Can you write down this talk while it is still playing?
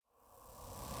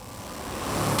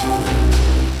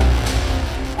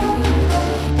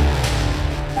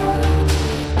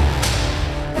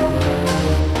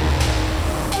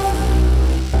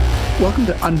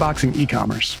to Unboxing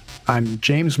E-commerce. I'm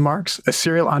James Marks, a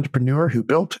serial entrepreneur who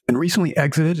built and recently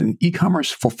exited an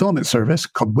e-commerce fulfillment service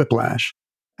called Whiplash.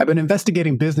 I've been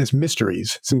investigating business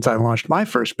mysteries since I launched my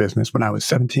first business when I was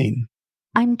 17.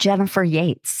 I'm Jennifer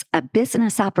Yates, a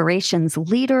business operations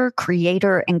leader,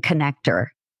 creator, and connector.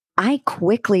 I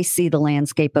quickly see the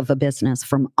landscape of a business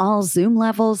from all Zoom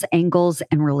levels, angles,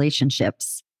 and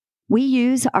relationships. We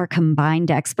use our combined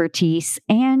expertise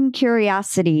and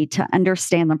curiosity to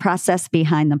understand the process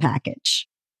behind the package.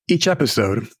 Each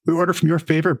episode, we order from your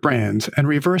favorite brands and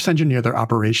reverse engineer their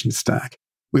operations stack.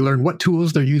 We learn what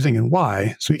tools they're using and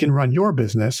why, so you can run your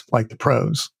business like the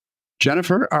pros.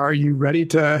 Jennifer, are you ready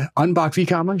to unbox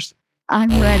e-commerce?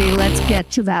 I'm ready. Let's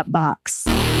get to that box.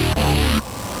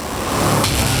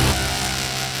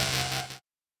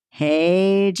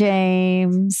 Hey,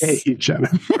 James. Hey,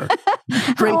 Jennifer.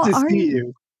 Great to see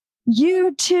you.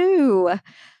 You too.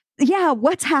 Yeah,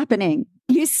 what's happening?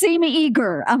 You seem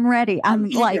eager. I'm ready. I'm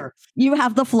like, eager. You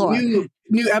have the floor.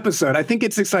 New episode. I think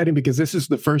it's exciting because this is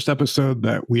the first episode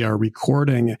that we are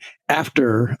recording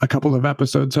after a couple of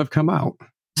episodes have come out.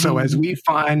 So as we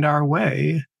find our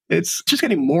way, it's just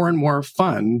getting more and more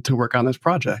fun to work on this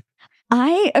project.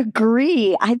 I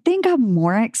agree. I think I'm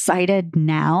more excited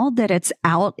now that it's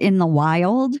out in the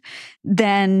wild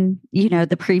than,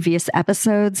 the previous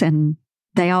episodes. And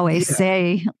they always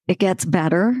say it gets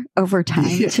better over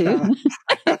time, too.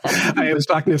 I was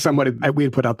talking to somebody, we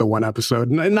had put out the one episode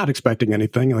and not expecting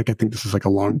anything. Like, I think this is like a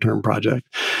long-term project.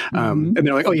 And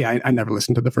they're like, oh, yeah, I never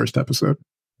listened to the first episode.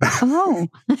 Oh.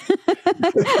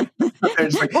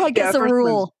 Like, well, I guess a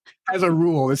rule. As a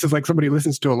rule, this is like somebody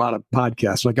listens to a lot of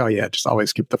podcasts. Like, oh yeah, just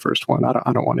always skip the first one.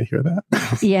 I don't want to hear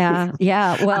that. Yeah.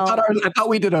 Well, I thought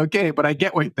we did okay, but I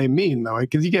get what they mean though,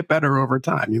 because you get better over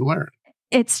time. You learn.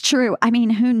 It's true. I mean,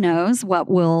 who knows what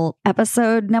will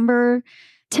episode number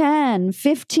 10,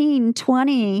 15,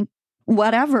 20,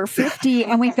 whatever, 50,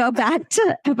 and we go back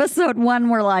to episode 1.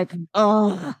 We're like,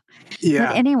 oh. Yeah.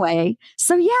 But anyway,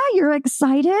 so yeah, you're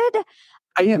excited?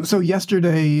 I am. So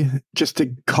yesterday, just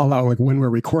to call out like when we're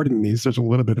recording these, there's a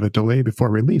little bit of a delay before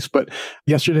release, but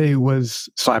yesterday was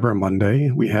Cyber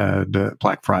Monday. We had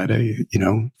Black Friday,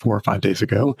 4 or 5 days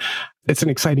ago. It's an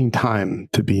exciting time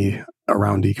to be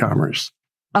around e-commerce.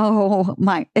 Oh,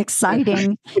 my,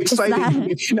 exciting. Exciting,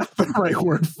 maybe not the right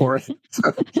word for it.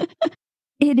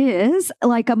 It is.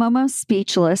 Like, I'm almost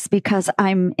speechless because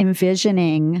I'm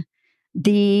envisioning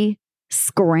the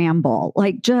scramble,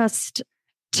 like just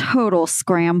total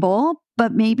scramble,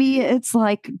 but maybe it's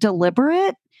like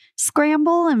deliberate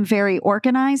scramble and very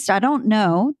organized. I don't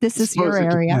know. This is your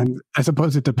area. I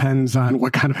suppose it depends on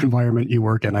what kind of environment you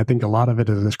work in. I think a lot of it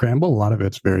is a scramble. A lot of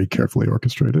it's very carefully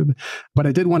orchestrated. But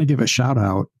I did want to give a shout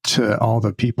out to all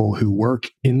the people who work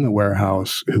in the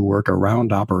warehouse, who work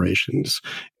around operations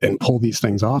and pull these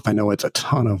things off. I know it's a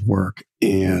ton of work,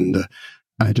 and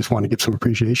I just want to give some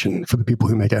appreciation for the people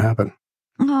who make it happen.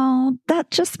 Oh, that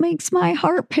just makes my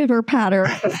heart pitter patter.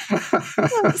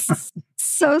 That's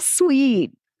so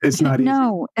sweet. It's not easy.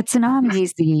 No, it's not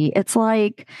easy. It's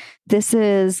like, this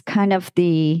is kind of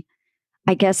I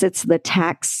guess it's the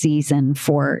tax season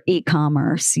for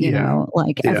e-commerce,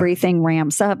 everything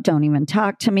ramps up. Don't even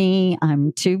talk to me.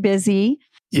 I'm too busy.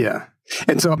 Yeah.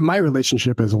 And so my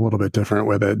relationship is a little bit different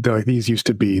with it. Like, these used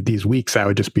to be, these weeks I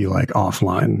would just be like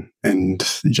offline and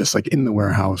just like in the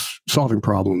warehouse, solving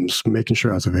problems, making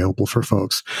sure I was available for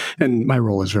folks. And my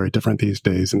role is very different these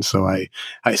days. And so I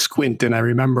squint and I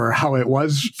remember how it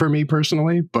was for me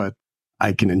personally, but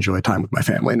I can enjoy time with my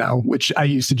family now, which I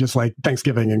used to just like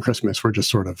Thanksgiving and Christmas were just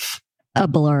sort of a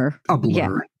blur. Yeah.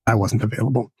 I wasn't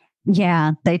available.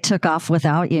 Yeah. They took off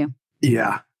without you.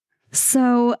 Yeah.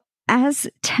 So, as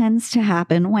tends to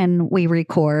happen when we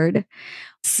record,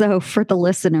 so for the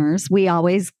listeners, we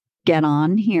always get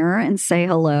on here and say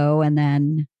hello and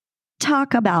then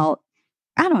talk about,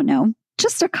 I don't know,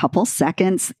 just a couple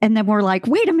seconds. And then we're like,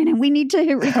 wait a minute, we need to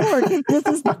hit record. This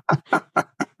is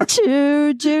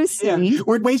too juicy. Yeah,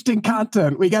 we're wasting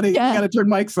content. We gotta turn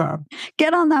mics on.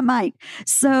 Get on that mic.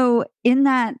 So in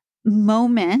that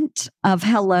moment of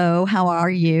hello, how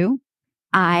are you?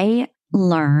 I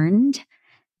learned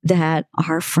that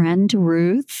our friend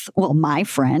Ruth, well, my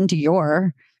friend,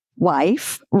 your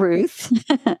wife, Ruth,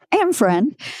 and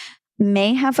friend,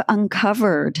 may have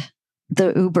uncovered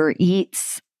the Uber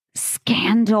Eats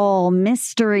scandal,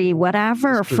 mystery,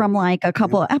 whatever, from like a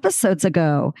couple of episodes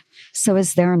ago. So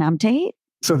is there an update?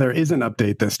 So there is an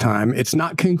update this time. It's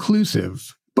not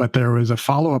conclusive, but there was a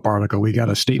follow-up article. We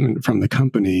got a statement from the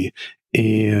company,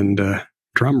 and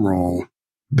drum roll,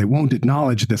 they won't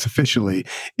acknowledge this officially.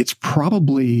 It's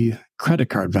probably credit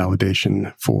card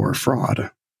validation for fraud.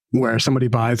 where somebody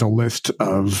buys a list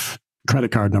of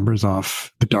credit card numbers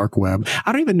off the dark web.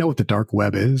 I don't even know what the dark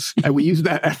web is. And we use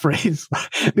that phrase.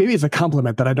 Maybe it's a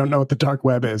compliment that I don't know what the dark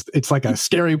web is. It's like a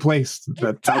scary place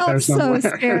that's out there somewhere. So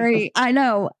scary. I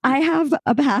know. I have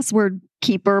a password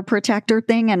keeper protector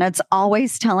thing, and it's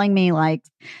always telling me like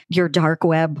your dark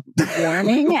web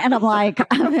warning. And I'm like,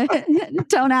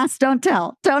 don't ask, don't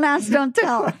tell. Don't ask, don't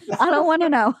tell. I don't want to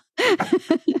know.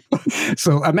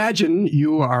 So imagine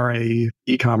you are a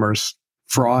e-commerce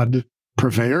fraud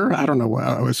purveyor. I don't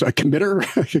know. It's a committer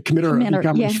of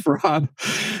e-commerce fraud.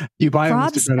 You buy a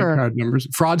list of credit card numbers.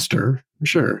 Fraudster,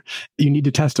 sure. You need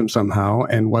to test them somehow.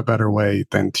 And what better way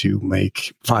than to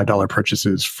make $5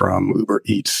 purchases from Uber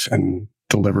Eats and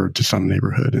delivered to some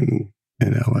neighborhood in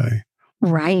LA.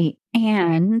 Right.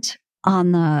 And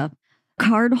on the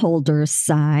cardholder's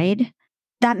side,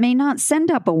 that may not send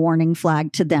up a warning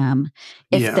flag to them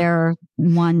if they're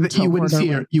one to you wouldn't order see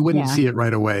it. You wouldn't see it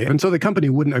right away. And so the company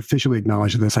wouldn't officially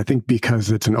acknowledge this. I think because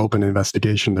it's an open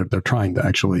investigation, they're trying to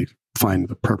actually find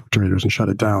the perpetrators and shut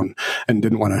it down and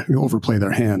didn't want to overplay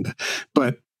their hand.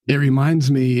 But it reminds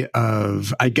me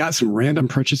of, I got some random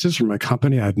purchases from a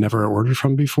company I'd never ordered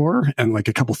from before. And like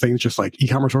a couple things, just like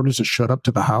e-commerce orders just showed up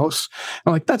to the house.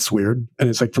 I'm like, that's weird. And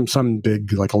it's like from some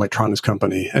big like electronics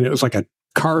company. And it was like a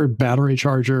car battery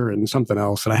charger and something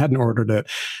else. And I hadn't ordered it.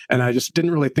 And I just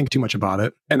didn't really think too much about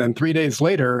it. And then 3 days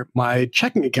later, my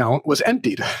checking account was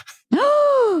emptied.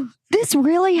 Oh, this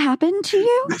really happened to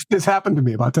you? This happened to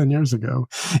me about 10 years ago.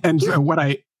 And so what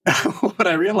I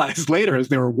realized later is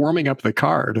they were warming up the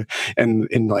card and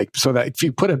like, so that if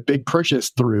you put a big purchase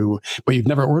through, but you've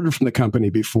never ordered from the company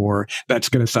before, that's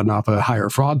going to set off a higher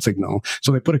fraud signal.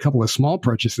 So they put a couple of small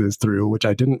purchases through, which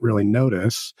I didn't really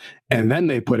notice. And then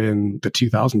they put in the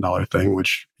 $2,000 thing,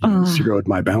 which zeroed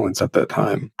my balance at that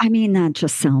time. I mean, that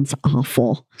just sounds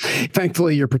awful.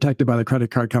 Thankfully, you're protected by the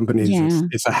credit card companies. Yeah.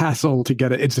 It's a hassle to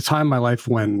get it. It's a time in my life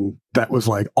when that was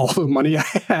like all the money I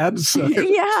had. So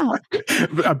yeah.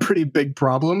 A pretty big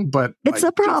problem, but it's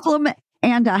a problem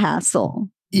and a hassle.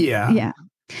 Yeah. Yeah.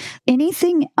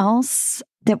 Anything else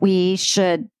that we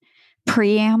should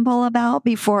preamble about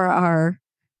before our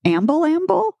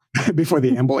amble? Before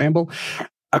the amble?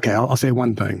 Okay, I'll say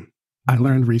one thing. I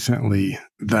learned recently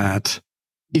that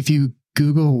if you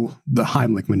Google the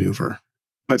Heimlich maneuver,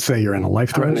 let's say you're in a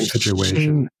life-threatening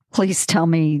situation. Please tell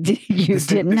me you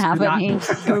didn't have a need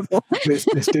to Google.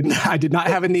 I did not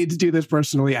have a need to do this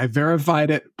personally. I verified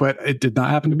it, but it did not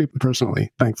happen to me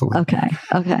personally, thankfully.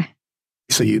 Okay.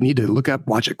 So you need to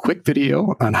watch a quick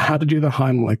video on how to do the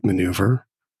Heimlich maneuver.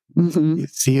 Mm-hmm. You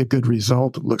see a good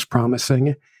result, it looks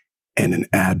promising, and an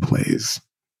ad plays.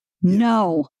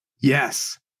 No.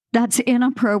 Yes. That's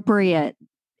inappropriate.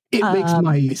 It makes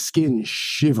my skin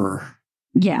shiver.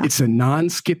 Yeah. It's a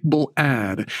non-skippable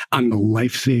ad on the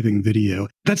life-saving video.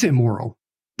 That's immoral.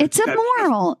 It's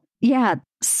immoral. Yeah.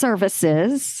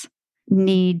 Services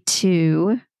need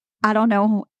to, I don't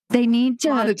know, they need to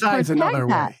monetize another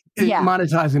way.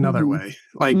 Monetize another way.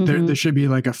 Like there should be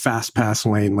like a fast pass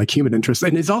lane, like human interest.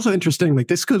 And it's also interesting, like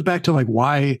this goes back to like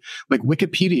why, like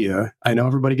Wikipedia, I know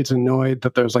everybody gets annoyed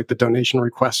that there's like the donation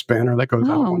request banner that goes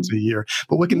out once a year,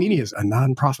 but Wikimedia is a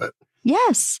nonprofit.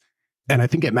 Yes. And I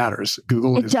think it matters.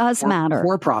 Google does matter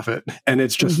for profit. And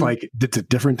it's just like, it's a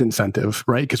different incentive,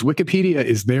 right? Because Wikipedia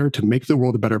is there to make the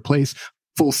world a better place,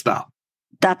 full stop.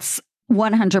 That's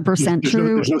 100%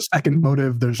 true. There's no second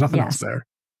motive. There's nothing else there.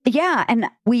 Yeah. And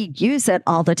we use it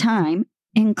all the time,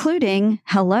 including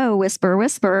hello,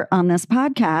 whisper on this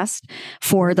podcast.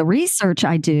 For the research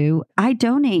I do, I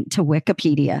donate to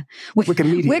Wikipedia.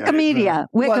 Wikimedia.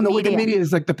 Well, no, Wikimedia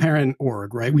is like the parent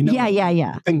org, right? We know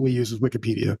the thing we use is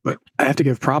Wikipedia, but I have to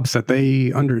give props that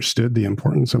they understood the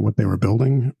importance of what they were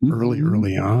building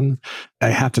early on. I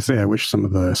have to say, I wish some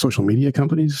of the social media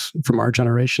companies from our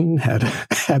generation had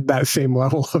that same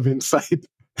level of insight.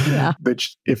 Yeah.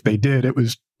 Which if they did, it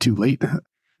was too late.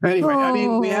 Anyway, I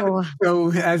mean, we haven't,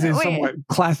 so as is somewhat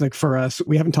classic for us,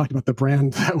 we haven't talked about the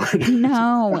brand that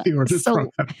we ordered from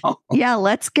at all. Yeah,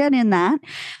 let's get in that.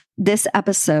 This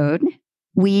episode,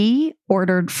 we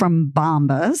ordered from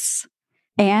Bombas.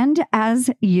 And as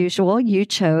usual, you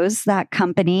chose that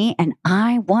company, and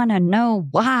I want to know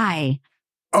why.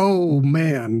 Oh,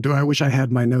 man, do I wish I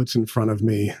had my notes in front of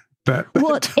me.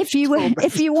 Well, if you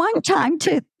want time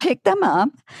to pick them up,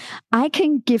 I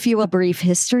can give you a brief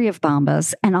history of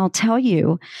Bombas, and I'll tell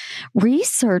you,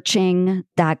 researching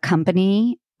that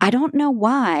company, I don't know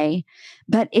why,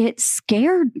 but it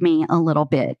scared me a little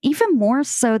bit, even more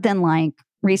so than like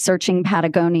researching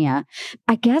Patagonia,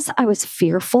 I guess I was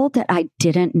fearful that I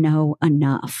didn't know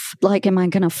enough. Like, am I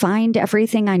going to find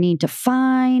everything I need to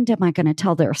find? Am I going to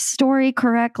tell their story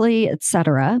correctly,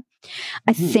 etc.?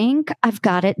 I think I've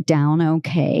got it down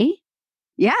okay.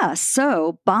 Yeah.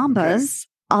 So Bombas,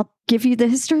 I'll give you the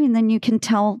history and then you can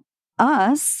tell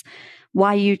us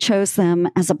why you chose them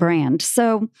as a brand.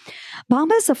 So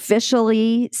Bombas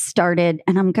officially started,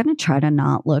 and I'm going to try to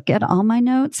not look at all my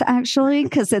notes actually,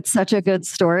 because it's such a good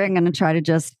story. I'm going to try to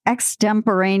just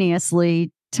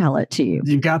extemporaneously tell it to you.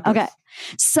 You got this. Okay.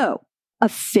 So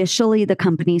officially the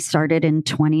company started in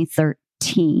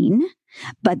 2013.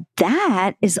 But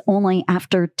that is only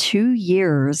after 2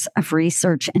 years of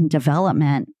research and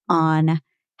development on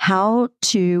how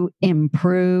to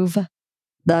improve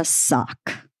the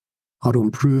sock. How to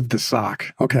improve the sock.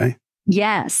 Okay.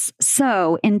 Yes.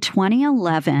 So in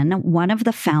 2011, one of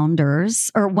the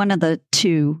founders, or one of the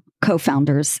two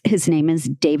co-founders, his name is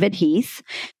David Heath.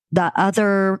 The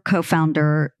other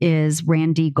co-founder is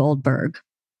Randy Goldberg.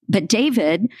 But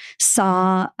David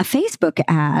saw a Facebook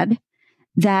ad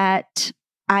that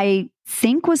I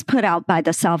think was put out by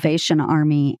the Salvation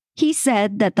Army. He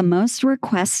said that the most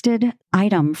requested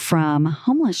item from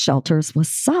homeless shelters was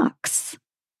socks.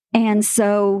 And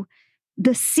so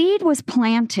the seed was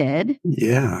planted.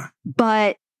 Yeah.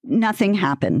 But nothing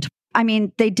happened. I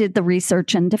mean, they did the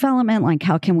research and development, like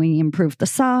how can we improve the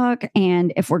sock?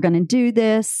 And if we're going to do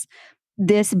this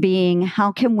being,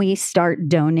 how can we start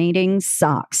donating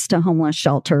socks to homeless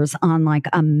shelters on like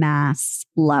a mass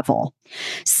level?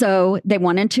 So they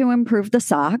wanted to improve the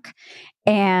sock,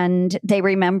 and they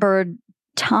remembered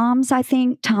Tom's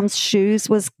shoes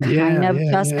was kind of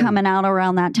just coming out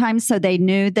around that time. So they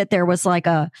knew that there was like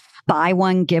a buy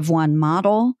one, give one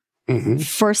model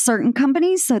for certain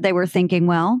companies. So they were thinking,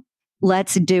 well,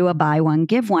 let's do a buy one,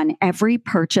 give one. Every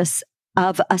purchase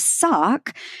of a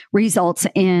sock results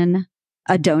in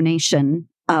a donation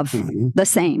of the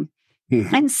same.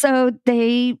 And so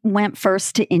they went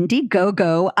first to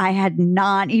Indiegogo. I had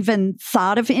not even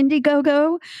thought of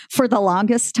Indiegogo for the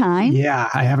longest time. Yeah,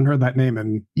 I haven't heard that name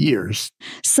in years.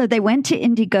 So they went to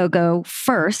Indiegogo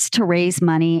first to raise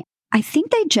money. I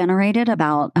think they generated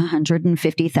about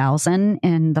 $150,000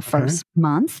 in the first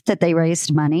month that they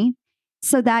raised money.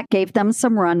 So that gave them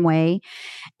some runway.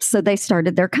 So they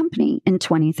started their company in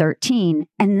 2013.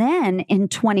 And then in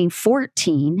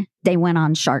 2014, they went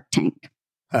on Shark Tank.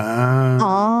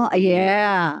 All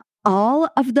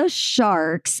of the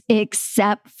sharks,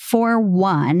 except for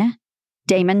one,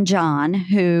 Damon John,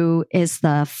 who is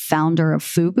the founder of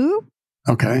FUBU.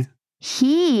 Okay.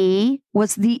 He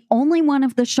was the only one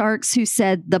of the sharks who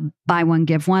said the buy one,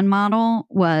 give one model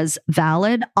was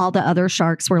valid. All the other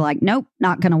sharks were like, nope,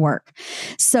 not going to work.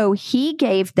 So he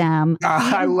gave them.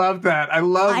 I love that. I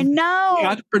know. The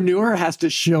entrepreneur has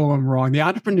to show them wrong. The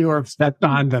entrepreneur stepped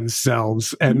on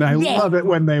themselves. And I love it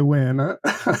when they win.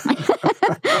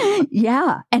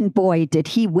 Yeah. And boy, did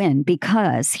he win,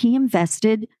 because he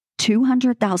invested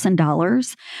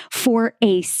 $200,000 for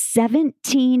a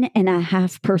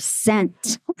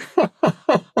 17.5%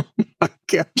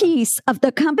 piece of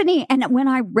the company. And when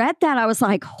I read that, I was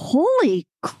like, holy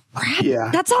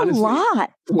crap, that's honestly, a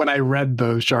lot. When I read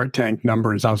those Shark Tank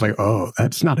numbers, I was like, oh,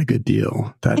 that's not a good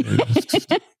deal. That is...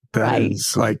 That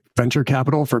is like venture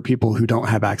capital for people who don't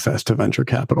have access to venture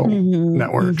capital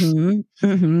networks.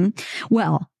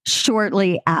 Well,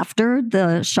 shortly after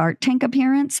the Shark Tank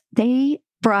appearance, they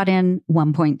brought in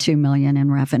 $1.2 million in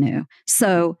revenue.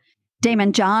 So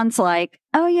Damon John's like,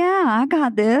 oh yeah, I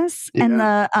got this. And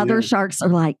the other sharks are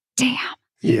like, damn.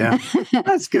 Yeah,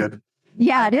 that's good.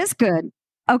 Yeah, it is good.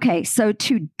 Okay, so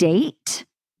to date,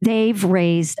 they've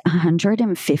raised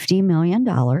 $150 million.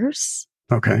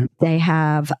 Okay. They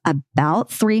have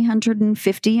about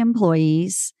 350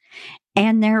 employees,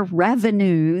 and their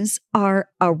revenues are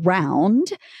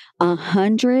around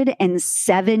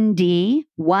 170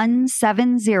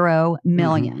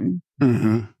 million.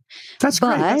 That's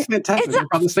great. That's fantastic.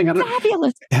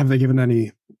 Fabulous. Have they given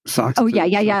any socks? Oh,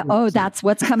 yeah. Oh, that's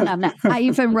what's coming up now. I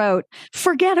even wrote,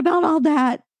 forget about all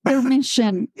that. Your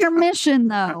mission,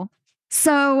 though.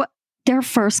 So their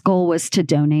first goal was to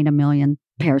donate 1 million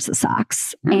pairs of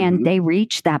socks. And they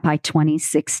reached that by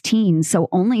 2016. So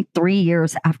only 3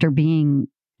 years after being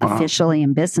officially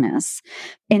in business.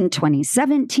 In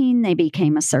 2017, they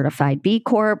became a certified B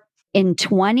Corp. In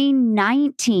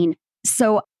 2019,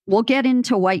 so we'll get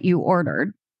into what you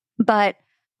ordered, but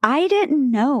I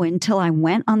didn't know until I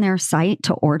went on their site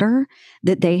to order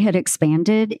that they had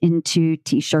expanded into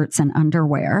t-shirts and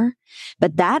underwear.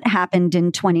 But that happened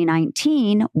in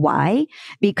 2019. Why?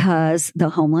 Because the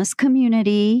homeless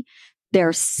community,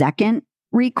 their second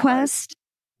request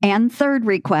And third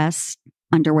request,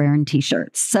 underwear and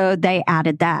t-shirts. So they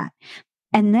added that.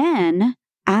 And then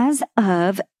as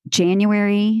of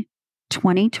January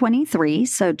 2023,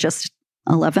 so just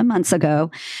 11 months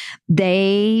ago,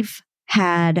 they've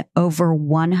had over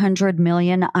 100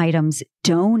 million items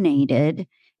donated,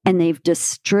 and they've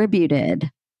distributed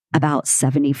about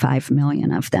 75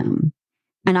 million of them.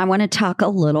 And I want to talk a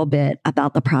little bit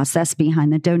about the process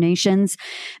behind the donations,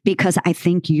 because I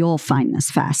think you'll find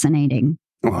this fascinating.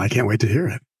 Well, I can't wait to hear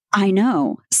it. I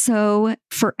know. So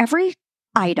for every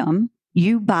item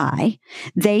you buy,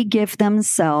 they give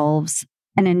themselves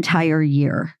an entire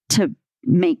year to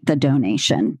make the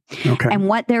donation. Okay. And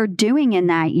what they're doing in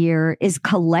that year is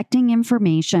collecting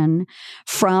information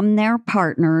from their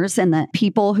partners and the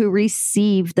people who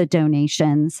receive the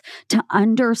donations to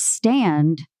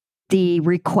understand the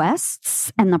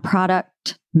requests and the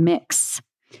product mix.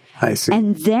 I see.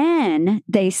 And then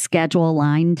they schedule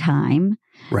line time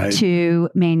to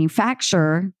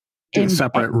manufacture a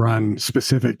separate run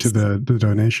specific to the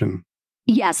donation.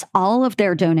 Yes, all of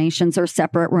their donations are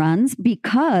separate runs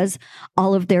because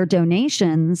all of their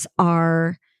donations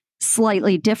are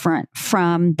slightly different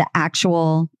from the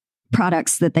actual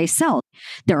products that they sell.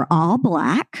 They're all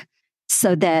black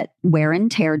so that wear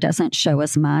and tear doesn't show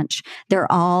as much.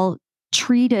 They're all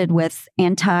treated with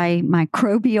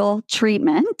antimicrobial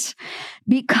treatment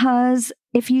because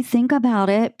if you think about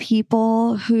it,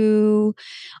 people who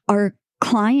are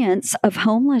clients of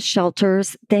homeless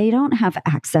shelters, they don't have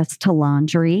access to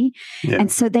laundry. Yeah.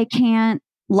 And so they can't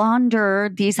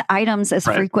launder these items as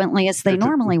frequently as they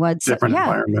normally would. So,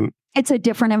 environment. It's a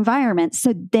different environment.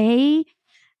 So they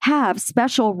have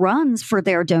special runs for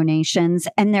their donations,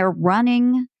 and they're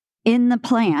running in the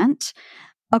plant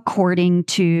according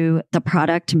to the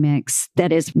product mix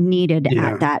that is needed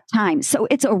at that time. So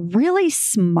it's a really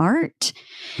smart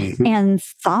and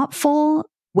thoughtful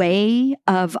way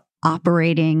of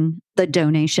operating the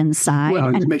donation side. Well,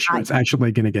 and to make sure it's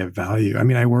actually going to get value. I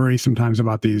mean, I worry sometimes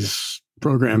about these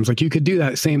programs. Like you could do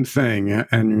that same thing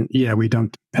and we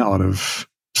dumped a pallet of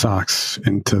socks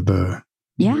into the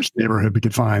worst neighborhood we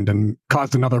could find and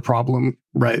caused another problem,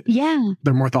 right? Yeah.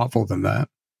 They're more thoughtful than that.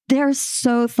 They're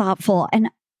so thoughtful. And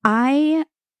I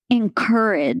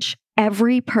encourage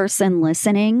every person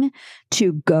listening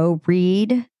to go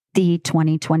read the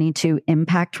 2022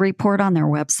 impact report on their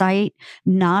website.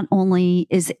 Not only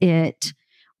is it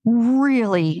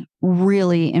really,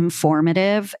 really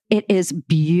informative, it is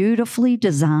beautifully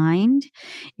designed.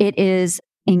 It is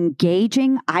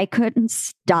engaging. I couldn't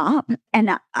stop. And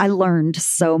I learned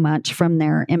so much from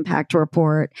their impact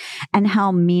report and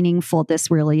how meaningful this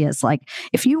really is. Like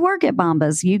if you work at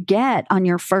Bombas, you get on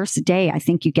your first day, I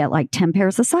think you get like 10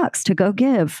 pairs of socks to go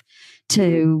give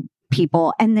to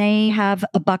people, and they have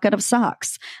a bucket of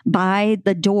socks by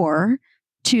the door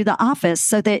to the office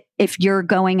so that if you're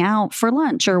going out for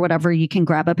lunch or whatever, you can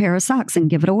grab a pair of socks and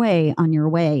give it away on your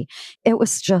way. It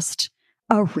was just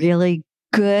a really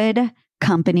good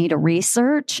company to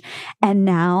research. And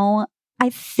now I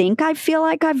think I feel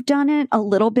like I've done it a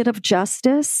little bit of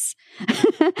justice.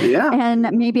 And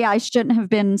maybe I shouldn't have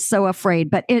been so afraid,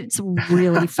 but it's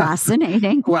really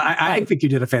fascinating. Well, I think you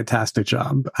did a fantastic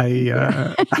job.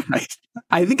 I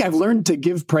think I've learned to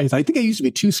give praise. I think I used to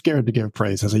be too scared to give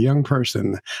praise as a young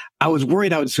person. I was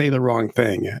worried I would say the wrong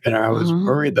thing. And I was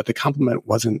worried that the compliment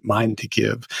wasn't mine to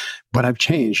give. But I've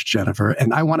changed, Jennifer.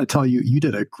 And I want to tell you, you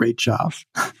did a great job.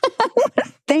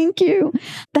 Thank you.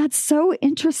 That's so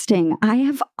interesting. I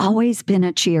have always been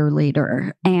a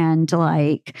cheerleader and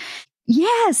like,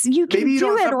 yes, you can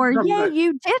do it, or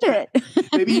you did it.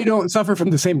 Maybe you don't suffer from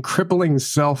the same crippling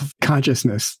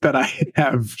self-consciousness that I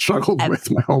have struggled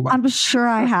with my whole life. I'm sure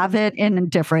I have it in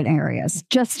different areas.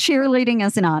 Just cheerleading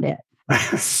is not it.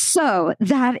 So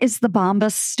that is the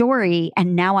Bombas story.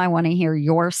 And now I want to hear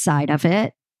your side of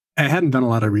it. I hadn't done a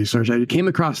lot of research. I came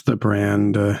across the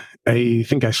brand. I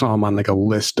think I saw them on like a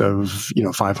list of,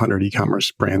 500 e-commerce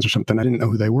brands or something. I didn't know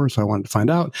who they were, so I wanted to find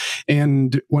out.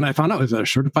 And when I found out it was a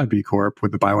certified B Corp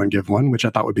with the buy one, give one, which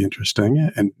I thought would be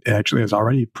interesting, and it actually is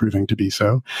already proving to be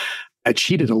so. I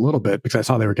cheated a little bit because I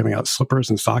saw they were giving out slippers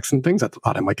and socks and things. I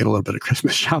thought I might get a little bit of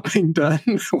Christmas shopping done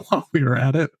while we were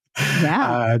at it.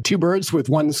 Yeah. Two birds with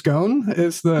one scone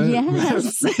is the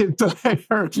I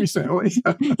heard recently.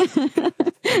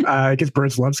 I guess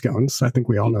birds love scones. I think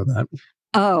we all know that.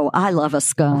 Oh, I love a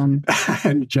scone.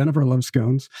 And Jennifer loves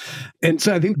scones. And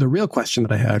so I think the real question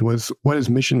that I had was, what does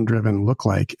mission driven look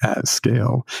like at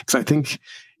scale? Because I think,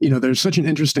 there's such an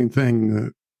interesting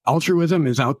thing altruism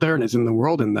is out there and is in the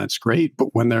world, and that's great.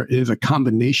 But when there is a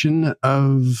combination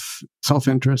of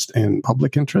self-interest and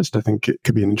public interest, I think it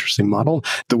could be an interesting model.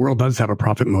 The world does have a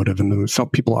profit motive, and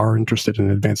people are interested in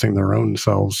advancing their own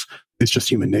selves. It's just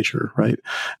human nature, right?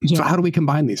 Yeah. So how do we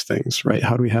combine these things, right?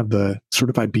 How do we have the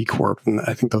certified B Corp? And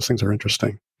I think those things are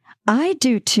interesting. I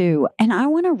do too. And I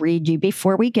want to read you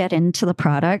before we get into the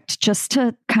product, just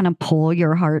to kind of pull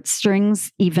your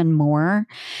heartstrings even more.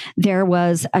 There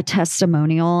was a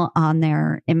testimonial on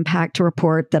their impact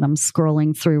report that I'm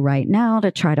scrolling through right now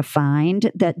to try to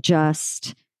find that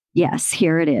just, yes,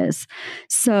 here it is.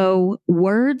 So,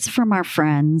 words from our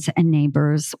friends and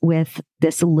neighbors with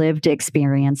this lived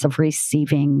experience of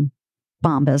receiving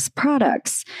Bombas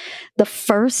products. The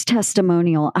first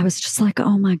testimonial, I was just like,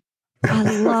 oh my I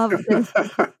love this.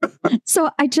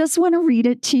 So I just want to read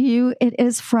it to you. It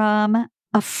is from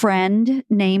a friend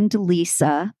named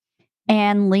Lisa.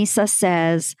 And Lisa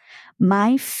says,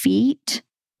 my feet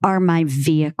are my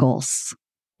vehicles.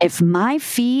 If my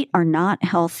feet are not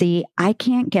healthy, I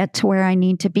can't get to where I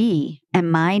need to be.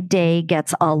 And my day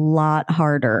gets a lot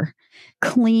harder.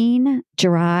 Clean,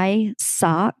 dry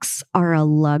socks are a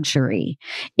luxury.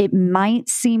 It might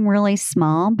seem really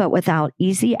small, but without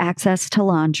easy access to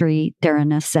laundry, they're a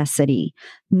necessity.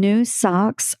 New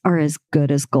socks are as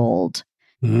good as gold.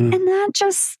 And that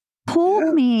just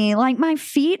pulled me. Like, my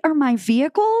feet are my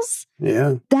vehicles.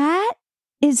 Yeah. That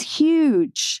is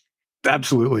huge.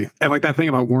 Absolutely. And like that thing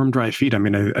about warm, dry feet. I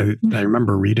mean, I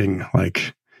remember reading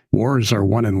like wars are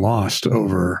won and lost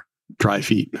over dry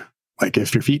feet. Like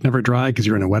if your feet never dry because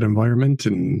you're in a wet environment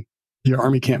and your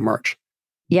army can't march.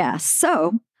 Yeah.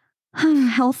 So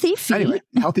healthy feet. Anyway,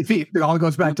 healthy feet. It all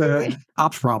goes back to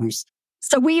ops problems.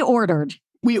 So we ordered,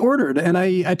 and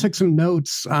I took some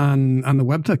notes on the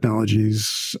web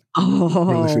technologies.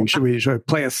 Oh, should I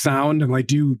play a sound and like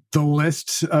do the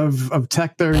list of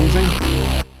tech they're using?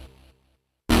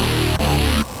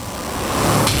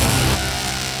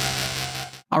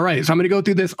 All right, so I'm going to go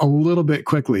through this a little bit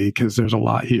quickly because there's a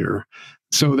lot here.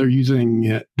 So they're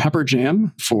using Pepper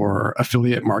Jam for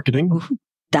affiliate marketing. Ooh,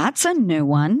 that's a new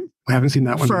one. We haven't seen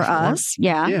that one for before. Us.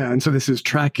 Yeah. Yeah, and so this is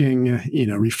tracking,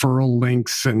 referral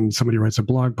links, and somebody writes a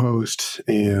blog post,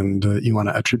 and you want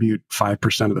to attribute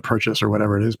 5% of the purchase or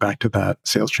whatever it is back to that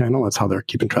sales channel. That's how they're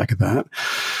keeping track of that.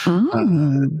 Oh.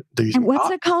 And what's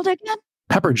it called again?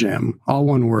 Pepper Jam, all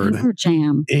one word. Pepper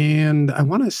Jam. And I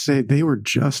want to say they were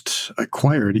just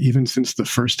acquired even since the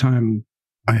first time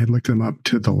I had looked them up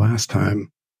to the last time.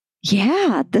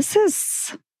 Yeah, this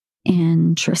is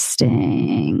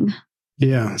interesting.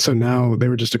 Yeah, so now they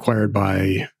were just acquired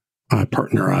by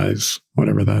Partnerize,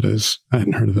 whatever that is. I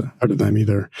hadn't heard of them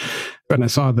either. And I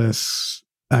saw this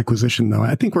acquisition, though.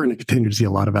 I think we're going to continue to see a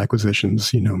lot of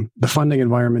acquisitions. The funding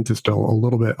environment is still a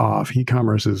little bit off.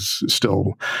 E-commerce is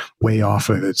still way off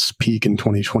of its peak in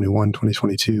 2021,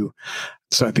 2022.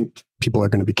 So I think people are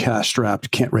going to be cash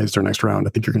strapped, can't raise their next round. I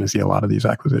think you're going to see a lot of these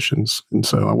acquisitions. And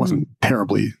so I wasn't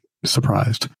terribly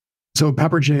surprised. So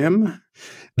Pepper Jam,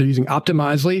 they're using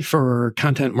Optimizely for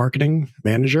content marketing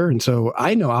manager. And so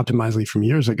I know Optimizely from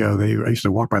years ago. I used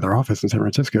to walk by their office in San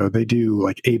Francisco. They do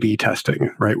like A/B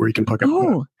testing, right? Where you can plug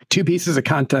up two pieces of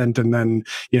content, and then,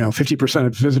 50%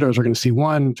 of visitors are going to see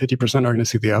one, 50% are going to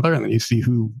see the other. And then you see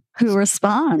who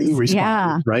responds.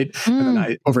 Yeah. Right. And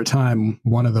then over time,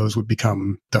 one of those would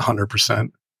become the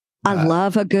 100%. I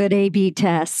love a good A/B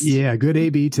test. Yeah, good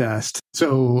A/B test.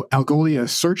 So Algolia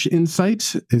Search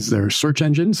Insight is their search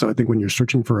engine. So I think when you're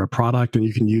searching for a product and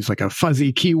you can use like a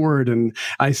fuzzy keyword, and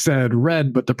I said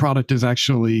red, but the product is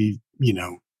actually,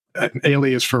 an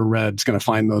alias for red, it's going to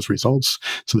find those results.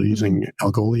 So they're using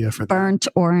Algolia for that. Burnt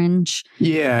orange.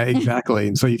 Yeah, exactly.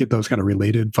 And so you get those kind of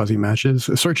related fuzzy matches.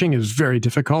 Searching is very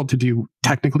difficult to do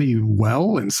technically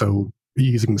well. And so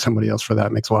using somebody else for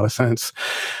that makes a lot of sense.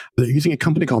 They're using a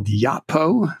company called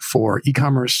Yotpo for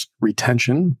e-commerce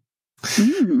retention.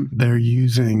 They're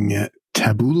using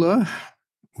Taboola,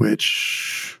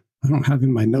 which I don't have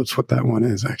in my notes what that one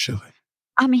is, actually.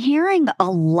 I'm hearing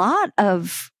a lot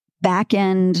of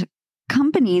back-end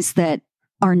companies that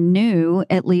are new,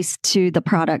 at least to the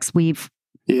products we've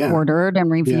ordered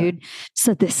and reviewed. Yeah.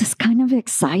 So this is kind of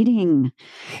exciting.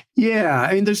 Yeah.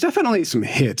 I mean, there's definitely some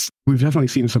hits. We've definitely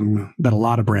seen some that a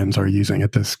lot of brands are using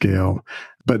at this scale,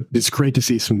 but it's great to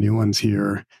see some new ones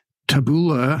here.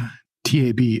 Taboola,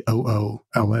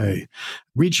 Taboola.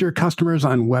 Reach your customers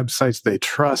on websites they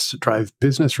trust, drive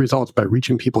business results by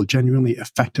reaching people genuinely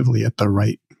effectively at the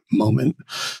right moment.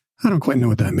 I don't quite know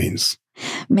what that means.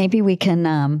 Maybe we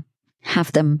can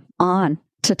have them on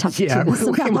to talk to us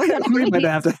about we might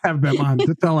have to have them on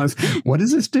to tell us, what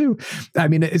does this do? I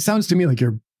mean, it sounds to me like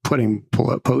you're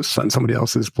pull up posts on somebody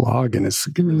else's blog, and it's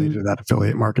related to that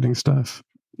affiliate marketing stuff.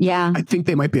 Yeah. I think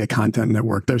they might be a content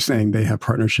network. They're saying they have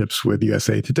partnerships with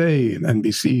USA Today and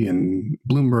NBC and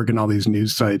Bloomberg and all these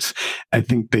news sites. I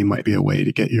think they might be a way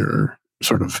to get your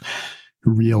sort of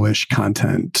real-ish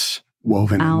content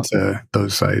woven into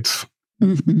those sites.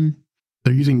 Mm-hmm.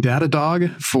 They're using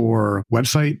Datadog for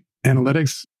website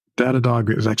analytics.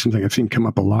 Datadog is actually something I've seen come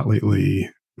up a lot lately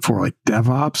for like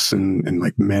DevOps and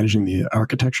like managing the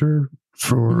architecture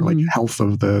for like health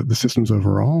of the systems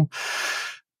overall.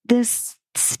 This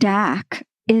stack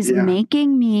is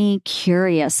making me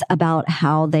curious about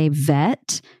how they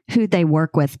vet who they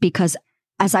work with, because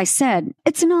as I said,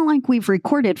 it's not like we've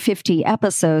recorded 50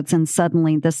 episodes and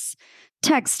suddenly this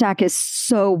tech stack is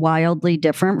so wildly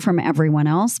different from everyone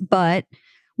else, but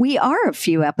we are a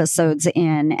few episodes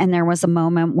in, and there was a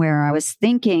moment where I was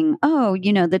thinking, oh,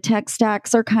 the tech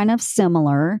stacks are kind of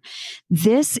similar.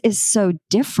 This is so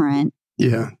different.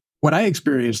 Yeah. What I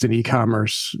experienced in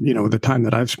e-commerce, the time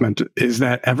that I've spent, is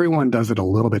that everyone does it a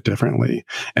little bit differently.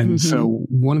 And so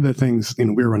one of the things,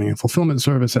 we were running a fulfillment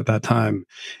service at that time.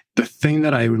 The thing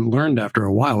that I learned after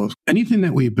a while was anything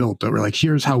that we built that were like,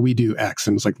 here's how we do X.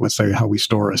 And it's like, let's say how we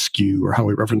store a SKU or how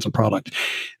we reference a product.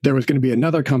 There was going to be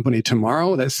another company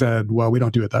tomorrow that said, well, we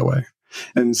don't do it that way.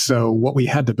 And so what we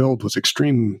had to build was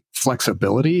extreme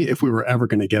flexibility if we were ever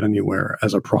going to get anywhere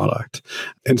as a product.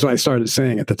 And so I started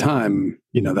saying at the time,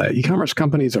 that e-commerce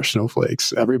companies are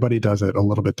snowflakes. Everybody does it a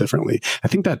little bit differently. I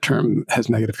think that term has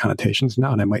negative connotations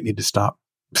now, and I might need to stop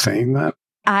saying that.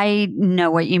 I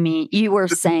know what you mean. You were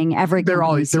saying they're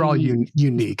all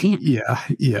unique.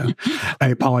 Yeah. I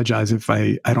apologize if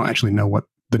I don't actually know what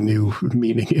the new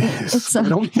meaning is. I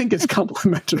don't think it's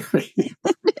complimentary.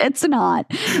 It's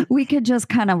not. We could just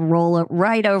kind of roll it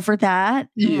right over that.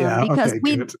 Yeah. Because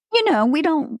we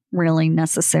don't really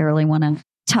necessarily want to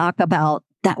talk about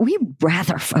that. We'd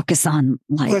rather focus on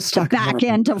the back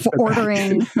end of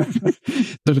ordering.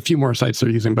 There's a few more sites they're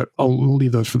using, but we'll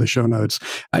leave those for the show notes.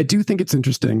 I do think it's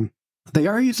interesting. They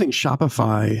are using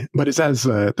Shopify, but it's as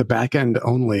the back end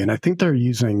only. And I think they're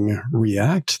using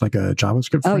React, like a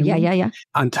JavaScript framework. Yeah.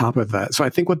 On top of that. So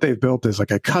I think what they've built is like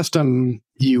a custom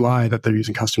UI that they're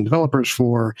using custom developers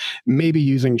for, maybe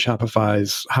using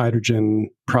Shopify's Hydrogen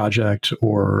project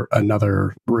or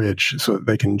another bridge so that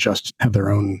they can just have their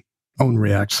own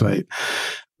React site.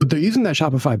 But they're using that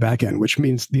Shopify backend, which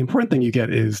means the important thing you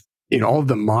get is all of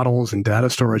the models and data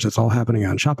storage that's all happening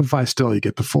on Shopify still. You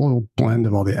get the full blend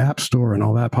of all the app store and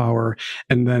all that power.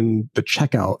 And then the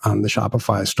checkout on the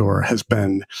Shopify store has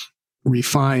been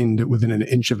refined within an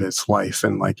inch of its life.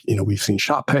 And we've seen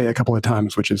Shop Pay a couple of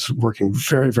times, which is working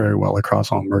very, very well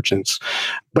across all merchants.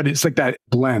 But it's like that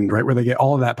blend, right? Where they get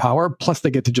all of that power, plus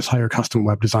they get to just hire custom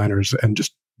web designers and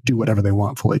just do whatever they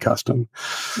want fully custom.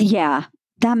 Yeah,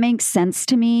 that makes sense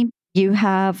to me. You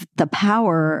have the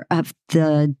power of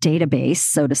the database,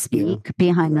 so to speak,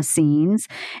 behind the scenes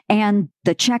and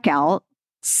the checkout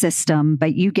system,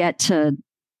 but you get to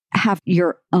have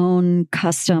your own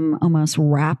custom almost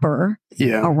wrapper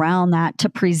around that to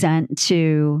present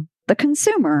to the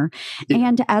consumer. Yeah.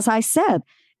 And as I said,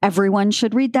 everyone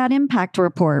should read that impact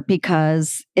report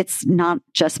because it's not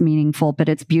just meaningful, but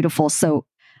it's beautiful. So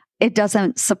it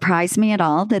doesn't surprise me at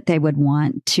all that they would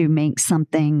want to make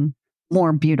something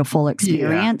more beautiful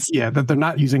experience. Yeah, that they're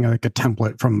not using like a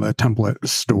template from the template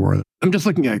store. I'm just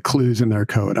looking at clues in their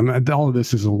code. I mean, all of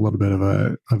this is a little bit of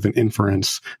an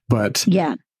inference, but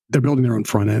they're building their own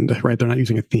front end, right? They're not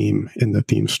using a theme in the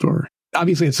theme store.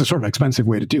 Obviously, it's a sort of expensive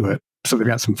way to do it. So they've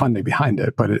got some funding behind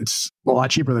it, but it's a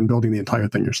lot cheaper than building the entire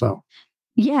thing yourself.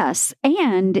 Yes,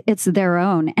 and it's their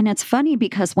own. And it's funny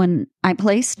because when I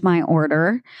placed my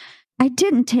order, I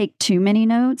didn't take too many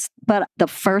notes, but the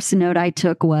first note I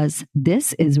took was,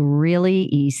 this is really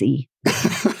easy.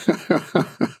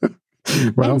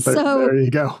 Well, so, there you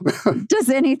go. Does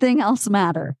anything else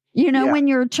matter? When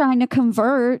you're trying to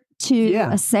convert to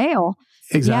a sale.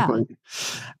 Exactly. Yeah.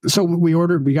 So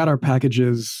we got our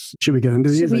packages. Should we get into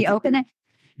these? Should we open it?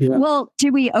 Yeah. Well,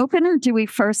 do we open or do we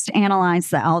first analyze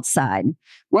the outside?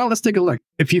 Well, let's take a look.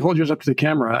 If you hold yours up to the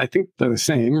camera, I think they're the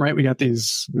same, right? We got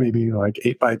these maybe like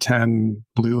 8x10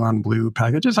 blue on blue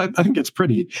packages. I think it's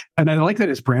pretty. And I like that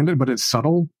it's branded, but it's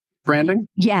subtle branding.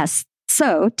 Yes.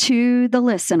 So to the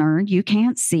listener, you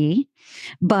can't see,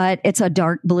 but it's a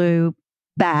dark blue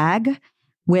bag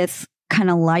with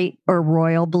kind of light or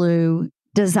royal blue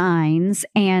designs.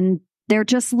 And they're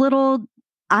just little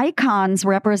icons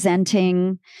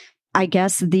representing, I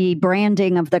guess, the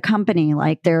branding of the company.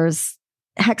 Like there's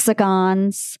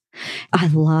hexagons. I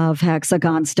love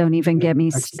hexagons. Don't even get me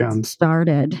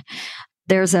started.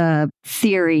 There's a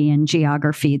theory in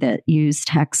geography that used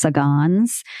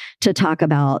hexagons to talk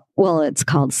about, well, it's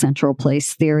called central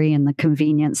place theory and the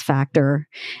convenience factor.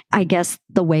 I guess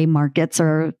the way markets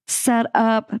are set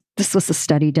up, this was a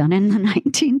study done in the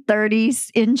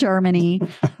 1930s in Germany.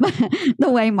 The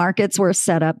way markets were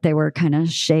set up, they were kind of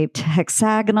shaped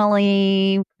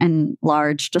hexagonally and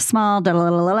large to small. Da, da,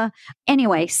 da, da, da.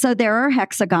 Anyway, so there are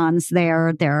hexagons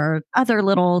there. There are other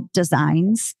little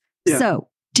designs. Yeah. So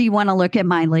do you want to look at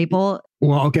my label?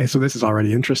 Well, okay, so this is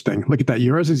already interesting. Look at that.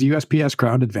 Yours is USPS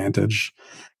Ground Advantage.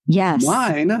 Yes.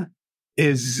 Mine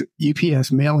is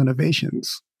UPS Mail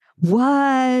Innovations.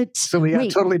 What? So we got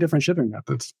totally different shipping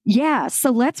methods. Yeah.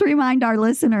 So let's remind our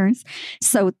listeners.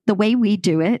 So the way we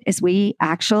do it is we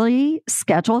actually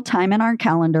schedule time in our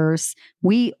calendars.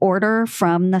 We order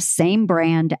from the same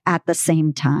brand at the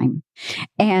same time.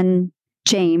 And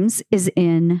James is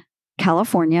in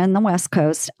California in the West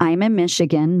Coast. I'm in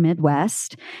Michigan,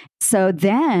 Midwest. So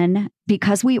then,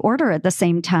 because we order at the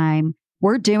same time,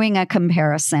 we're doing a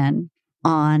comparison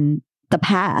on the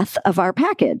path of our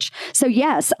package. So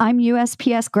yes, I'm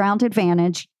USPS Ground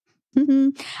Advantage.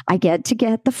 I get to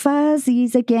get the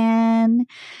fuzzies again.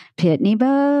 Pitney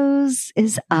Bowes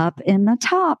is up in the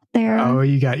top there. Oh,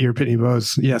 you got your Pitney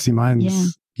Bowes. Yeah, see,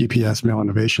 mine's UPS Mail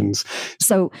Innovations.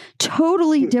 So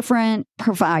totally different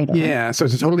provider. Yeah, so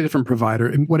it's a totally different provider.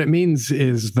 And what it means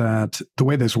is that the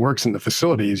way this works in the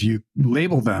facility is you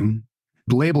label them.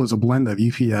 The label is a blend of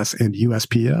UPS and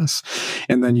USPS.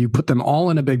 And then you put them all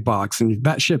in a big box, and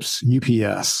that ships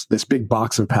UPS. This big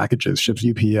box of packages ships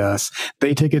UPS.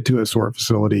 They take it to a sort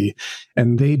facility,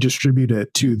 and they distribute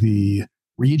it to the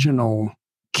regional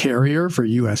carrier for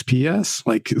USPS.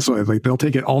 Like they'll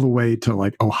take it all the way to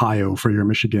like Ohio for your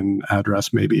Michigan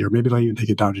address, maybe, or maybe they'll even take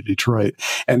it down to Detroit.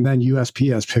 And then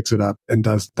USPS picks it up and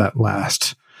does that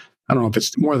last, I don't know if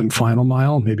it's more than final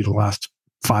mile, maybe the last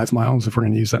 5 miles, if we're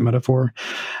going to use that metaphor.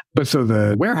 But so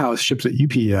the warehouse ships it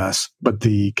UPS, but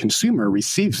the consumer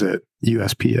receives it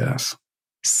USPS.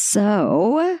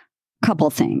 So, a couple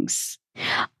things.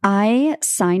 I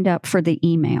signed up for the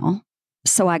email,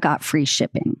 so I got free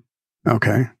shipping.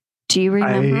 Okay. Do you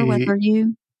remember whether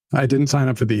you? I didn't sign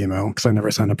up for the email because I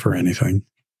never signed up for anything.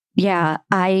 Yeah,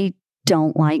 I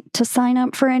don't like to sign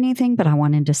up for anything, but I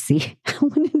wanted to see. I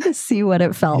wanted to see what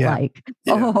it felt like.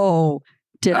 Yeah. Oh,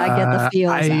 did I get the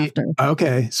feels after?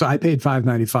 Okay, so I paid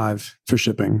 $5.95 for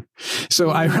shipping.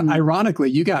 So ironically,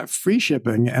 you got free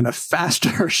shipping and a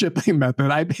faster shipping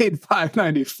method. I paid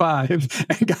 $5.95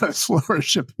 and got a slower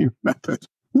shipping method.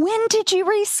 When did you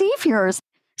receive yours?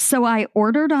 So I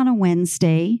ordered on a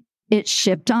Wednesday. It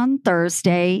shipped on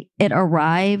Thursday. It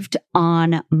arrived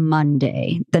on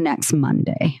Monday, the next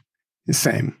Monday.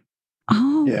 Same.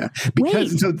 Oh, yeah.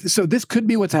 Because so this could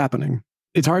be what's happening.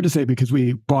 It's hard to say because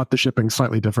we bought the shipping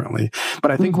slightly differently.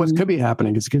 But I think what could be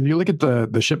happening is because you look at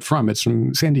the ship from, it's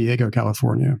from San Diego,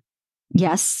 California.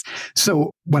 Yes. So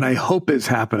what I hope is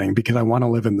happening, because I want to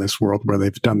live in this world where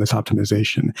they've done this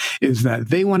optimization, is that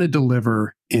they want to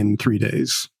deliver in 3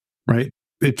 days, right?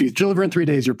 If you deliver in 3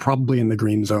 days, you're probably in the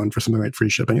green zone for something like free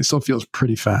shipping. It still feels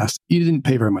pretty fast. You didn't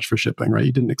pay very much for shipping, right?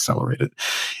 You didn't accelerate it.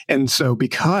 And so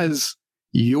because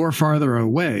you're farther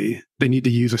away, they need to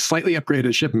use a slightly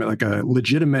upgraded shipment, like a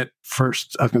legitimate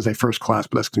first, I was going to say first class,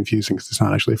 but that's confusing because it's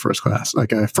not actually first class,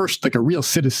 like a real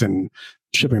citizen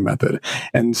shipping method.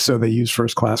 And so they use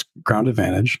first class Ground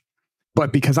Advantage.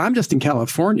 But because I'm just in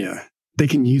California, they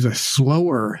can use a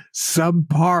slower,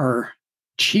 subpar,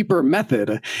 cheaper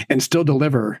method and still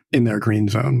deliver in their green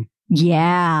zone.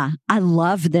 Yeah, I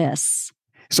love this.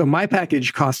 So my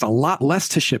package cost a lot less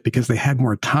to ship because they had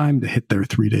more time to hit their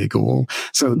 3-day goal.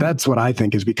 So that's what I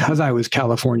think is because I was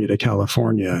California to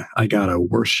California, I got a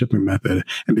worse shipping method.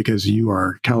 And because you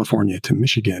are California to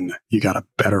Michigan, you got a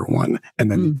better one.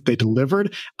 And then they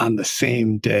delivered on the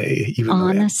same day, even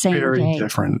though they had very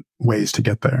different ways to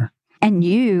get there. And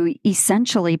you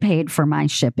essentially paid for my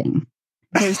shipping.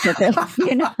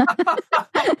 You know?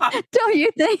 Don't you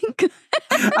think?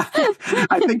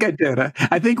 I think I did.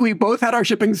 I think we both had our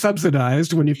shipping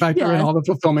subsidized when you factor in all the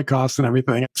fulfillment costs and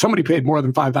everything. Somebody paid more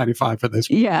than $5.95 for this.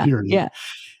 Yeah.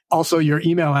 Also, your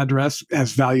email address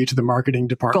has value to the marketing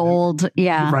department. Gold,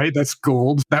 yeah. Right? That's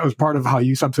gold. That was part of how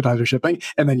you subsidize your shipping.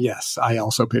 And then, yes, I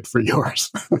also paid for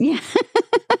yours. Yeah.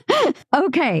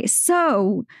 Okay,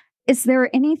 so is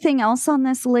there anything else on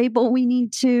this label we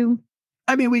need to...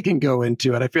 I mean, we can go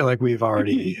into it. I feel like we've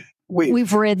already...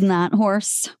 We've ridden that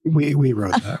horse. We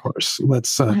rode that horse.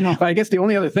 Let's. I guess the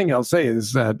only other thing I'll say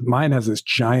is that mine has this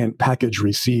giant package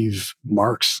receive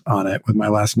marks on it with my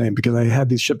last name because I had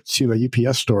these shipped to a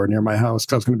UPS store near my house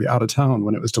because I was going to be out of town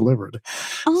when it was delivered.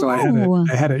 Oh. So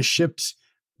I had it shipped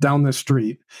down the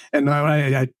street. And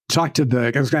I talked to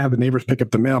I was going to have the neighbors pick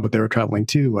up the mail, but they were traveling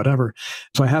too, whatever.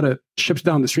 So I had it shipped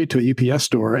down the street to a UPS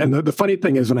store. And the funny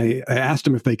thing is, when I asked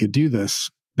them if they could do this,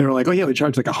 they were like, oh, yeah, we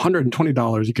charge like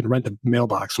 $120. You can rent a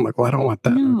mailbox. I'm like, well, I don't want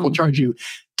that. No. We'll charge you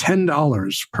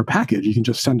 $10 per package. You can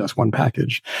just send us one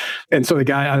package. And so the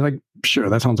guy, I was like, sure,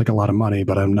 that sounds like a lot of money,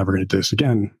 but I'm never going to do this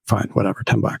again. Fine, whatever,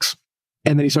 $10.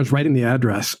 And then he starts writing the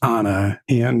address on a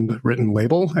handwritten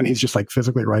label, and he's just like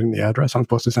physically writing the address I'm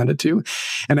supposed to send it to.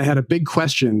 And I had a big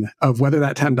question of whether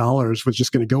that $10 was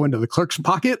just going to go into the clerk's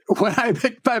pocket when I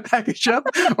picked my package up,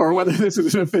 or whether this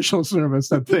is an official service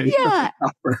that they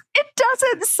offer. It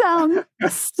doesn't sound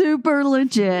super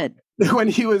legit. When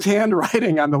he was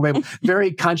handwriting on the label,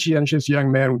 very conscientious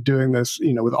young man doing this,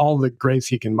 with all the grace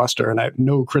he can muster, and I have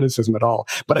no criticism at all.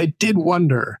 But I did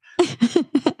wonder.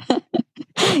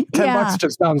 $10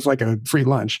 just sounds like a free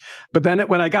lunch. But then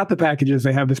when I got the packages,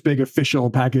 they have this big official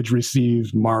package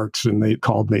received marks, and they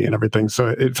called me and everything. So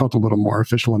it felt a little more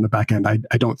official in the back end.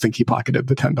 I don't think he pocketed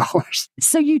the $10.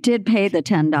 So you did pay the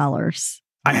 $10.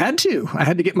 I had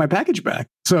to get my package back.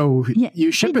 So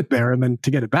you ship it there, and then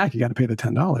to get it back, you got to pay the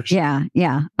 $10.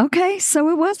 Yeah. Okay. So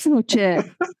it was legit.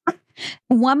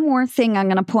 One more thing I'm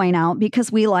going to point out,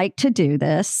 because we like to do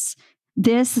this.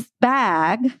 This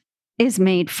bag is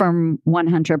made from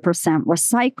 100%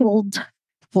 recycled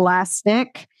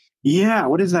plastic. Yeah.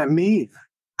 What does that mean?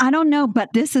 I don't know,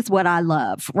 but this is what I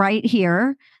love right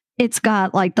here. It's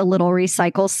got like the little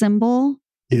recycle symbol.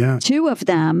 Yeah. 2 of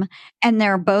them, and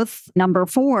they're both number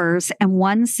 4s, and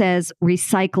one says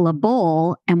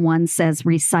recyclable and one says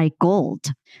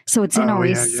recycled. So it's in a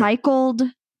recycled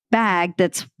bag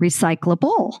that's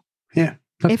recyclable. Yeah.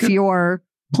 If good. Your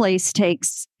place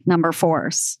takes number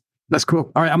 4s. That's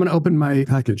cool. All right, I'm going to open my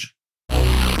package.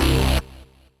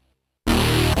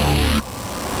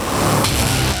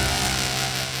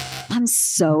 I'm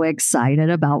so excited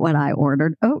about what I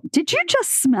ordered. Oh, did you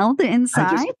just smell the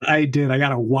inside? I did. I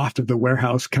got a waft of the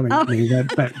warehouse coming to me.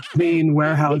 That clean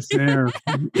warehouse air,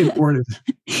 imported.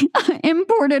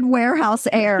 Imported warehouse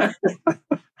air.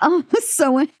 Oh,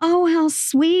 how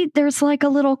sweet. There's like a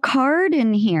little card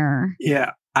in here.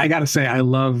 Yeah. I got to say, I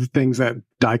love things that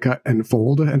die cut and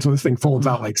fold. And so this thing folds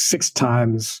out like 6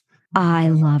 times. I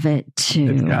love it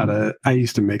too. I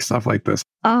used to make stuff like this.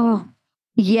 Oh,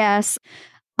 yes.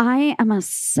 I am a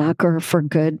sucker for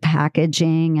good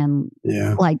packaging and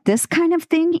like this kind of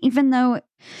thing, even though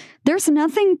there's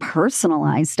nothing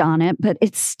personalized on it, but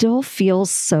it still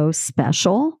feels so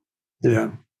special.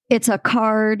 Yeah. It's a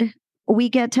card. We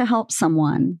get to help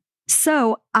someone.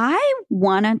 So I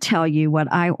want to tell you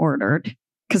what I ordered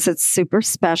because it's super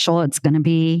special. It's going to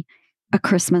be a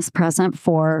Christmas present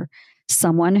for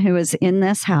someone who is in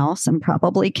this house and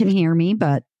probably can hear me,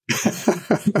 but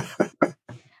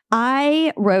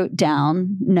I wrote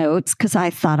down notes because I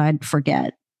thought I'd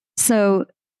forget. So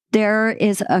there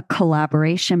is a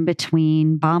collaboration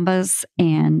between Bombas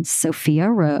and Sophia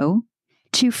Rowe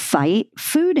to fight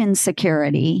food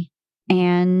insecurity.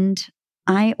 And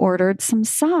I ordered some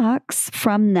socks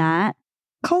from that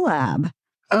collab.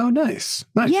 Oh, nice.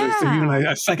 Yeah. So even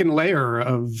a second layer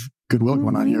of goodwill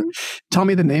going on here. Tell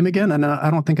me the name again. And I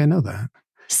don't think I know that.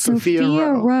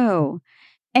 Sophia Rowe.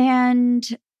 And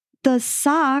the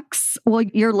socks, well,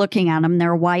 you're looking at them.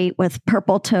 They're white with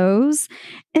purple toes.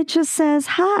 It just says,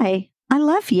 "Hi, I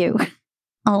love you,"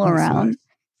 all around. Nice.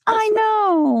 I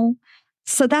know.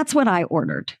 So that's what I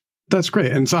ordered. That's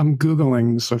great. And so I'm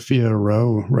Googling Sophia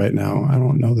Rowe right now. I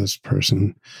don't know this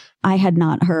person. I had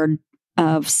not heard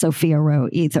of Sophia Rowe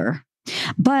either.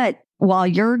 But while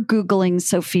you're Googling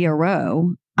Sophia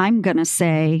Rowe, I'm going to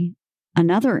say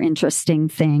another interesting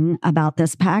thing about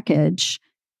this package.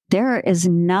 There is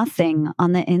nothing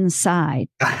on the inside.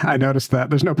 I noticed that.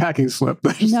 There's no packing slip.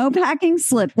 No packing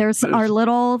slip. There's our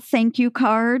little thank you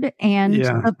card and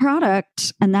the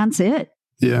product, and that's it.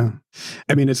 Yeah.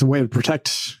 I mean, it's a way to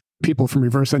protect people from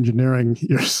reverse engineering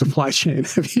your supply chain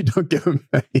if you don't give them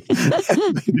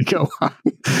anything to go on.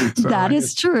 So that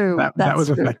is true. That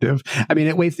was effective. I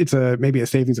mean, it's maybe a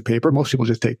savings of paper. Most people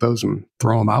just take those and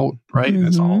throw them out, right?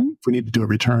 That's all. If we need to do a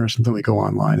return or something, we go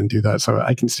online and do that. So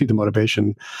I can see the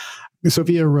motivation.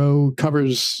 Sophia Rowe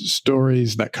covers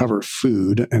stories that cover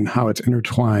food and how it's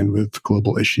intertwined with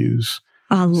global issues.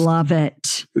 I love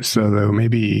it. So there may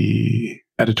be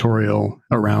editorial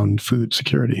around food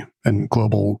security and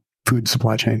global food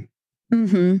supply chain.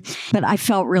 But I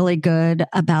felt really good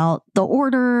about the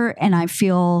order, and I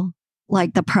feel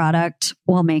like the product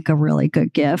will make a really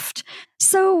good gift.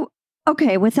 So,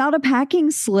 okay, without a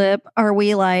packing slip, are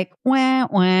we like, wah,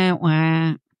 wah,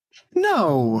 wah?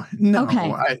 No.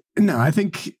 Okay. I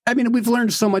think, we've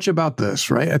learned so much about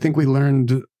this, right? I think we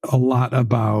learned a lot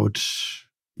about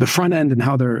the front end and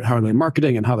how they're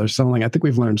marketing and how they're selling. I think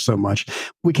we've learned so much.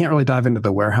 We can't really dive into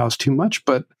the warehouse too much,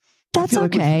 but that's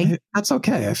okay. That's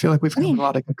okay. I feel like we've covered a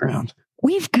lot of good ground.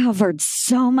 We've covered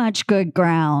so much good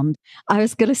ground. I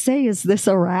was going to say, is this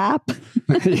a wrap?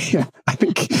 Yeah, I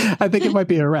think it might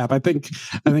be a wrap. I think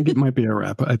it might be a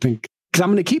wrap. I think because I'm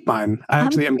going to keep mine. I'm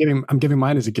giving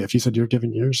mine as a gift. You said you're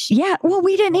giving yours. Yeah. Well,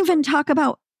 we didn't even talk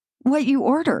about what you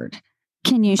ordered.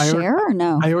 Can you share or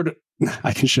no?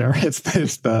 I can share.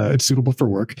 It's suitable for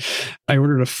work. I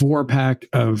ordered a 4-pack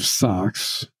of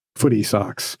socks, footy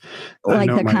socks, like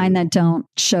the kind that don't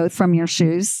show from your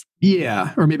shoes.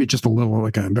 Yeah, or maybe just a little,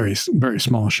 like a very, very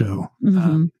small show.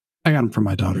 Mm-hmm. I got them for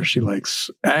my daughter. She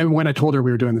likes. And when I told her we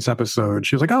were doing this episode,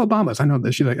 she was like, "Oh, Bombas, I know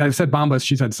this." She's like, "I said Bombas."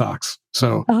 She said socks.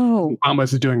 So,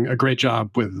 Bombas is doing a great job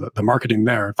with the marketing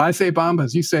there. If I say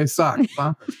Bombas, you say socks.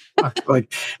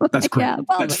 Like that's great. Yeah,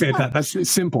 that's fantastic. That's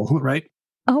simple, right?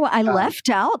 Oh, I left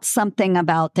out something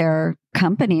about their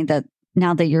company that.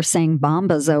 Now that you're saying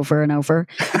Bombas over and over,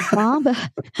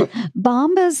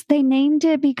 Bombas, they named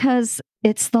it because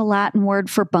it's the Latin word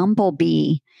for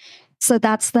bumblebee. So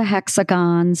that's the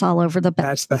hexagons all over the back.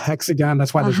 That's the hexagon.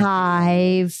 That's why there's a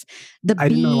hive. I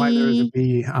didn't know why there was a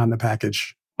bee on the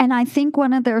package. And I think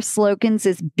one of their slogans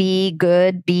is "Be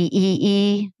Good,"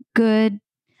 BEE, good.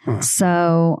 Huh.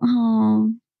 So,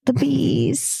 the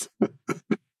bees.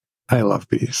 I love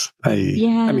bees.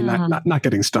 Not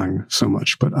getting stung so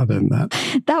much, but other than that.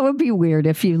 That would be weird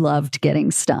if you loved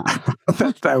getting stung.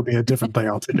 that would be a different thing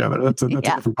altogether. That's a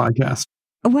different podcast.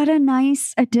 What a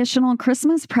nice additional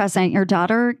Christmas present. Your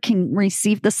daughter can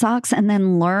receive the socks and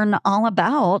then learn all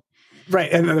about. Right.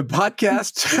 And then the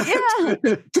podcast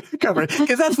cover it.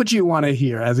 Because that's what you want to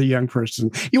hear as a young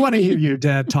person. You want to hear your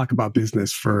dad talk about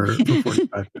business for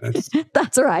 45 minutes.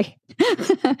 That's right.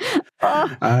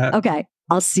 Okay.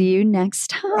 I'll see you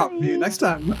next time. I'll see you next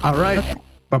time. All right. Okay.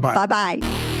 Bye-bye. Bye-bye.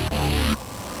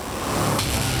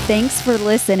 Thanks for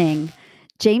listening.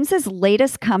 James's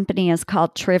latest company is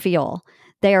called Trivial.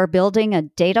 They are building a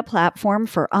data platform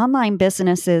for online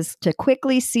businesses to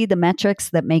quickly see the metrics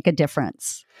that make a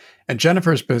difference. And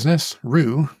Jennifer's business,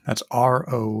 Roo, that's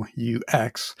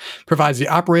ROUX, provides the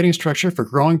operating structure for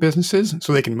growing businesses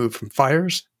so they can move from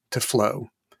fires to flow.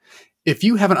 If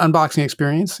you have an unboxing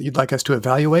experience you'd like us to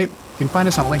evaluate, you can find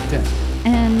us on LinkedIn.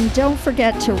 And don't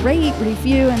forget to rate,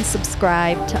 review, and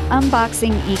subscribe to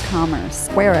Unboxing E-Commerce,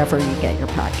 wherever you get your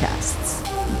podcasts.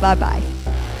 Bye-bye.